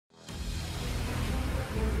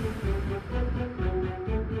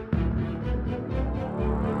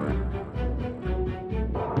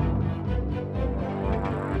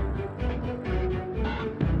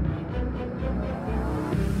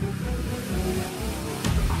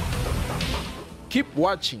Keep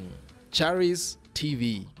watching Charis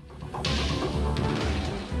TV.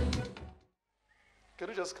 Can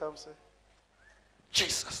you just come, say,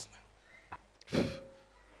 Jesus.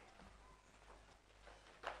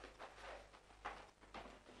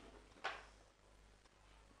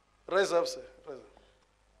 Rise up, sir. Rise up.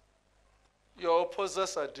 Your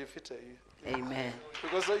opposers are defeated. Amen.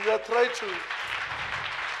 Because you are trying to,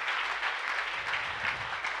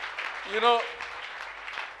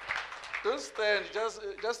 don't stand,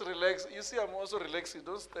 just relax. You see, I'm also relaxing.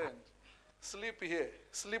 Don't stand. Sleep here.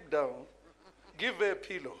 Sleep down. Give her a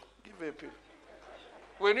pillow. Give her a pillow.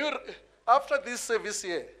 When after this service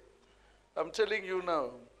here, I'm telling you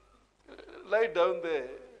now, lie down there.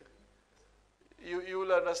 You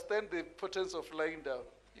will understand the importance of lying down.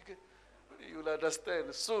 You will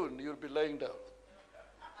understand. Soon you'll be lying down.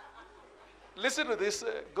 Listen to this.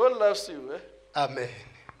 God loves you. Amen.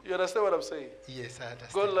 You understand what I'm saying? Yes, I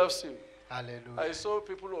understand. God loves you. Hallelujah. I saw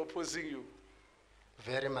people opposing you.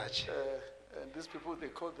 Very much. And these people, they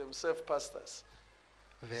call themselves pastors.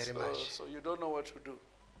 Very much. So you don't know what to do.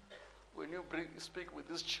 When you speak with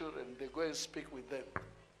these children, they go and speak with them.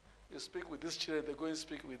 You speak with these children, they go and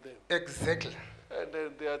speak with them. Exactly. And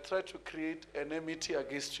then they are trying to create enmity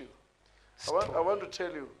against you. I want to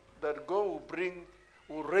tell you that God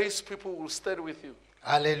will raise people who will stand with you.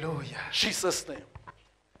 Hallelujah. Jesus' name.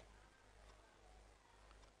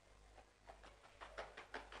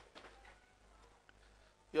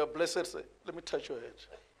 You are blessed, sir. Let me touch your head.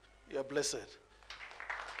 You are blessed.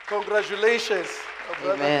 Congratulations,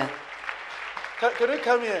 brother. Amen. Can you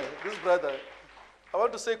come here, this brother? I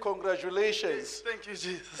want to say congratulations. Yes, thank you,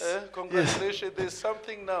 Jesus. Congratulations. Yes. There's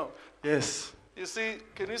something now. Yes. You see,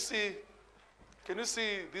 can you see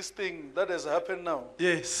this thing that has happened now?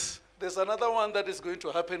 Yes. There's another one that is going to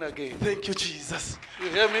happen again. Thank you, Jesus. You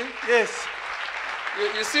hear me? Yes.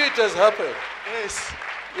 You see it has happened. Yes.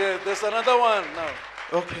 Yeah, there's another one now.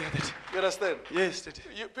 Okay, Daddy. You understand? Yes, Daddy.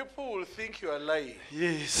 People will think you are lying.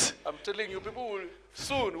 Yes. I'm telling you, people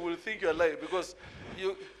soon will think you are lying because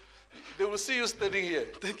they will see you standing here.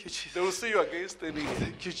 Thank you, Jesus. They will see you again standing here.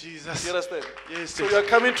 Thank you, Jesus. You understand? Yes. So you are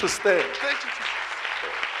coming to stand. Thank you, Jesus.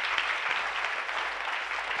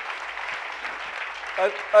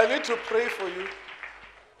 I need to pray for you.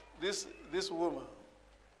 This woman,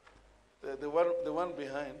 the one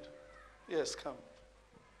behind. Yes, come.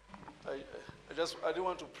 I didn't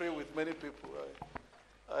want to pray with many people.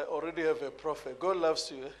 I already have a prophet. God loves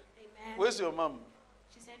you. Amen. Where's your mom?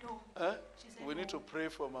 She's at home. She's at We need to home. pray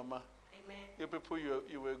for Mama. Amen. You people,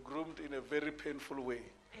 you were groomed in a very painful way.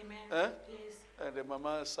 Amen. Yes. And the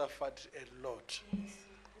Mama suffered a lot. Yes.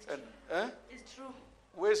 It's And true. It's true.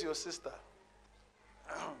 where's your sister?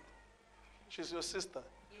 She's your sister.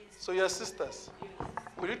 Yes. So your sisters. Yes.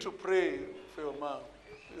 We need to pray for your mom.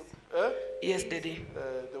 Yes, Daddy.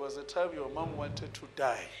 There was a time your mom wanted to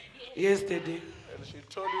die. Yes, Daddy. And she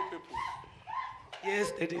told you people.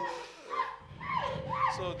 Yes, Daddy.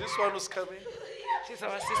 So this one who's coming. She's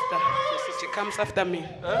our sister. She comes after me.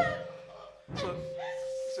 So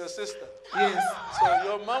it's your sister. Yes. So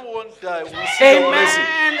your mom won't die. We'll see your blessing.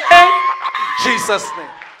 Amen. In Jesus' name.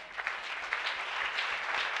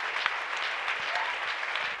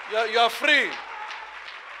 You are free.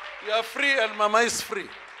 You are free and Mama is free.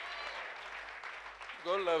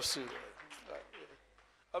 God loves you.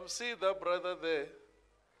 I'm seeing that brother there.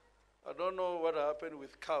 I don't know what happened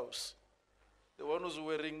with cows. The one who's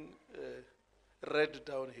wearing red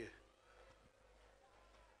down here.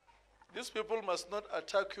 These people must not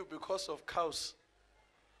attack you because of cows.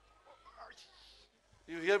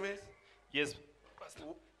 You hear me? Yes.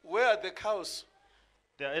 Where are the cows?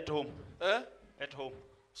 They are at home. At home.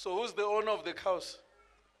 So who's the owner of the cows?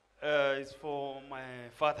 It's for my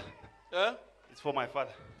father. It's for my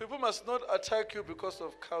father. People must not attack you because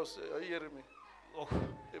of cows. Are you hearing me? Oh.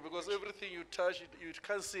 Yeah, because everything you touch, you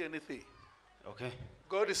can't see anything. Okay.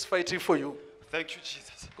 God is fighting for you. Thank you,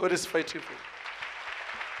 Jesus. God is fighting for you.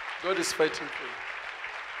 God is fighting for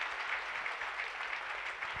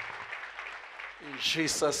you. In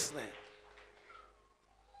Jesus' name.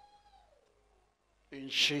 In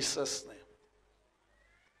Jesus' name.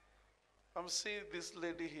 I'm seeing this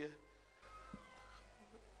lady here.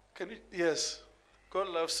 Can you? Yes. God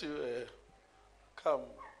loves you. Come.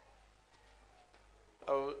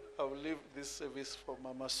 I will leave this service for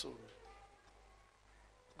Mama soon.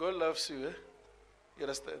 God loves you. You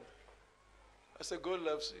understand? I said, God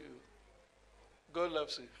loves you. God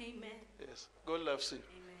loves you. Amen. Yes. God loves you.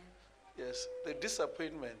 Amen. Yes. The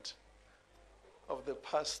disappointment of the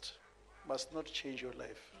past must not change your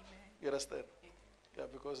life. Amen. You understand? Yeah,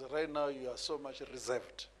 because right now you are so much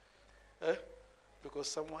reserved. Because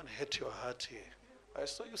someone hurt your heart here. I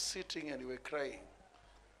saw you sitting and you were crying.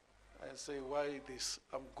 I say, why this?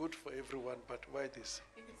 I'm good for everyone, but why this?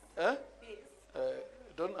 Huh?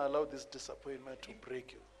 Don't allow this disappointment to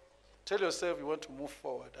break you. Tell yourself you want to move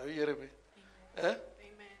forward. Are you hearing me? Huh? Amen.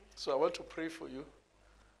 So I want to pray for you.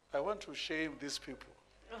 I want to shame these people.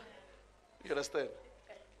 You understand?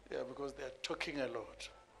 Yeah, because they are talking a lot.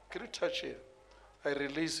 Can you touch here? I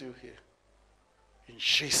release you here. In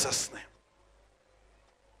Jesus' name.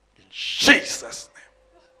 In Jesus' name.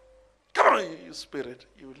 Come on, you spirit.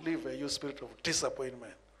 You live you spirit of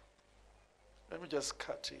disappointment. Let me just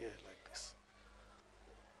cut here like this.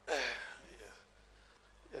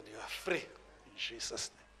 Yeah. And you are free in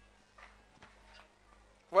Jesus' name.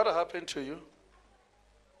 What happened to you?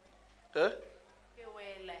 Huh?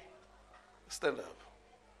 Stand up.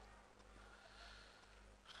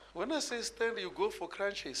 When I say stand, you go for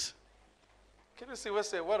crunches. Can you see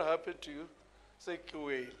what happened to you? Say,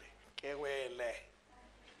 Kiwele. Kiwele.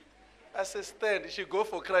 I say stand, you should go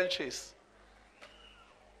for crunches.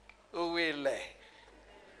 Uwele.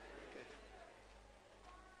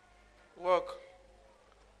 Walk.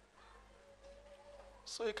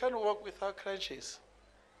 So you can't walk without crunches.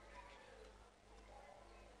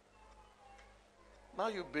 Now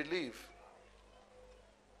you believe.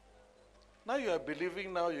 Now you are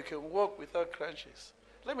believing now you can walk without crunches.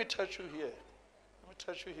 Let me touch you here. Let me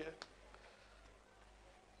touch you here.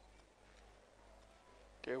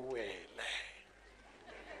 Kewele.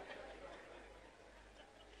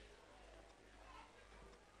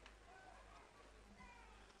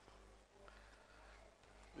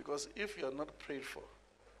 Because if you are not prayed for,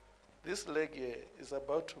 this leg here is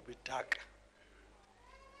about to be dark.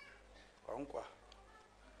 Wankwa.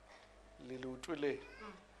 Lilutule.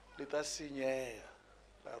 Litasinyea.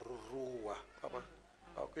 La ruruwa. Papa.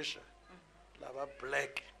 Akwisha. Laba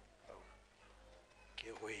black.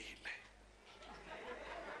 Kewele.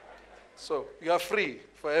 So you are free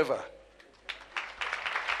forever.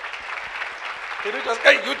 Can you just,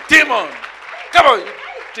 hey, you demon! Come on, you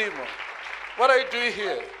demon! What are you doing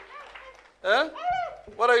here? Huh?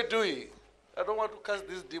 What are you doing? I don't want to cast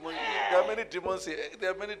this demon. There are many demons here.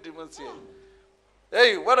 There are many demons here.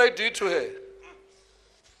 Hey, what are you doing to her?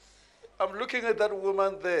 I'm looking at that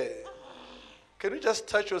woman there. Can you just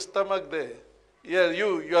touch your stomach there? Yeah,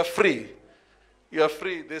 you are free. You are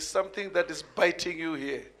free. There's something that is biting you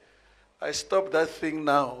here. I stop that thing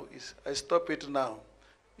now. I stop it now.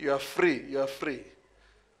 You are free. You are free.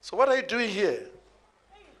 So what are you doing here?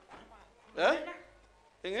 Huh?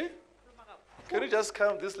 Can you just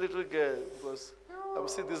calm this little girl? Because I'm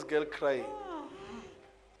seeing this girl crying.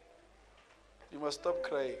 You must stop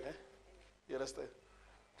crying. Eh? You understand?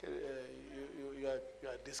 Okay, you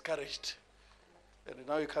are discouraged. And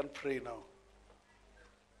now you can't pray now.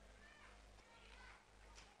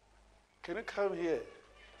 Can you come here?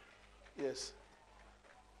 Yes.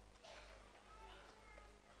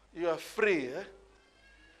 You are free, eh?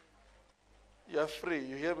 You are free,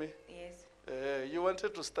 you hear me? Yes. You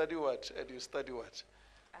wanted to study what, and you study what?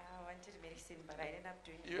 I wanted medicine, but I ended up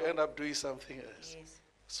doing You end up doing something else. Yes.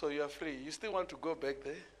 So you are free. You still want to go back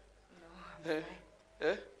there? No, I'm Eh? fine.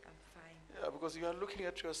 Eh? I'm fine. Yeah, because you are looking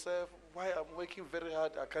at yourself, why I'm working very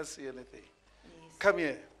hard, I can't see anything. Yes. Come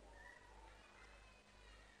here.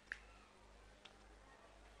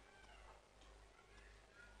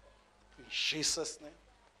 In Jesus' name.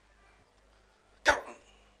 Come on.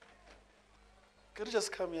 Can you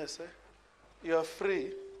just come here, sir? You are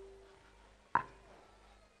free.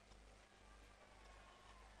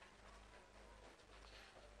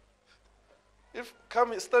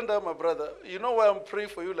 Stand up, my brother. You know why I'm praying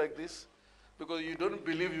for you like this? Because you don't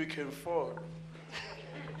believe you can fall.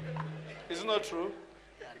 Is it not true?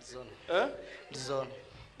 Huh?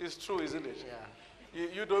 It's true, isn't it? Yeah.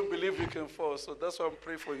 You don't believe you can fall, so that's why I'm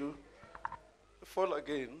praying for you. Fall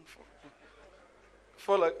again.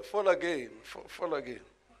 Fall again. Fall again.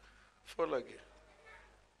 Fall again.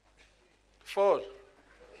 Fall.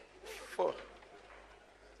 Fall.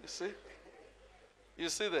 You see? You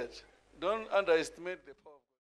see that? Don't underestimate the power.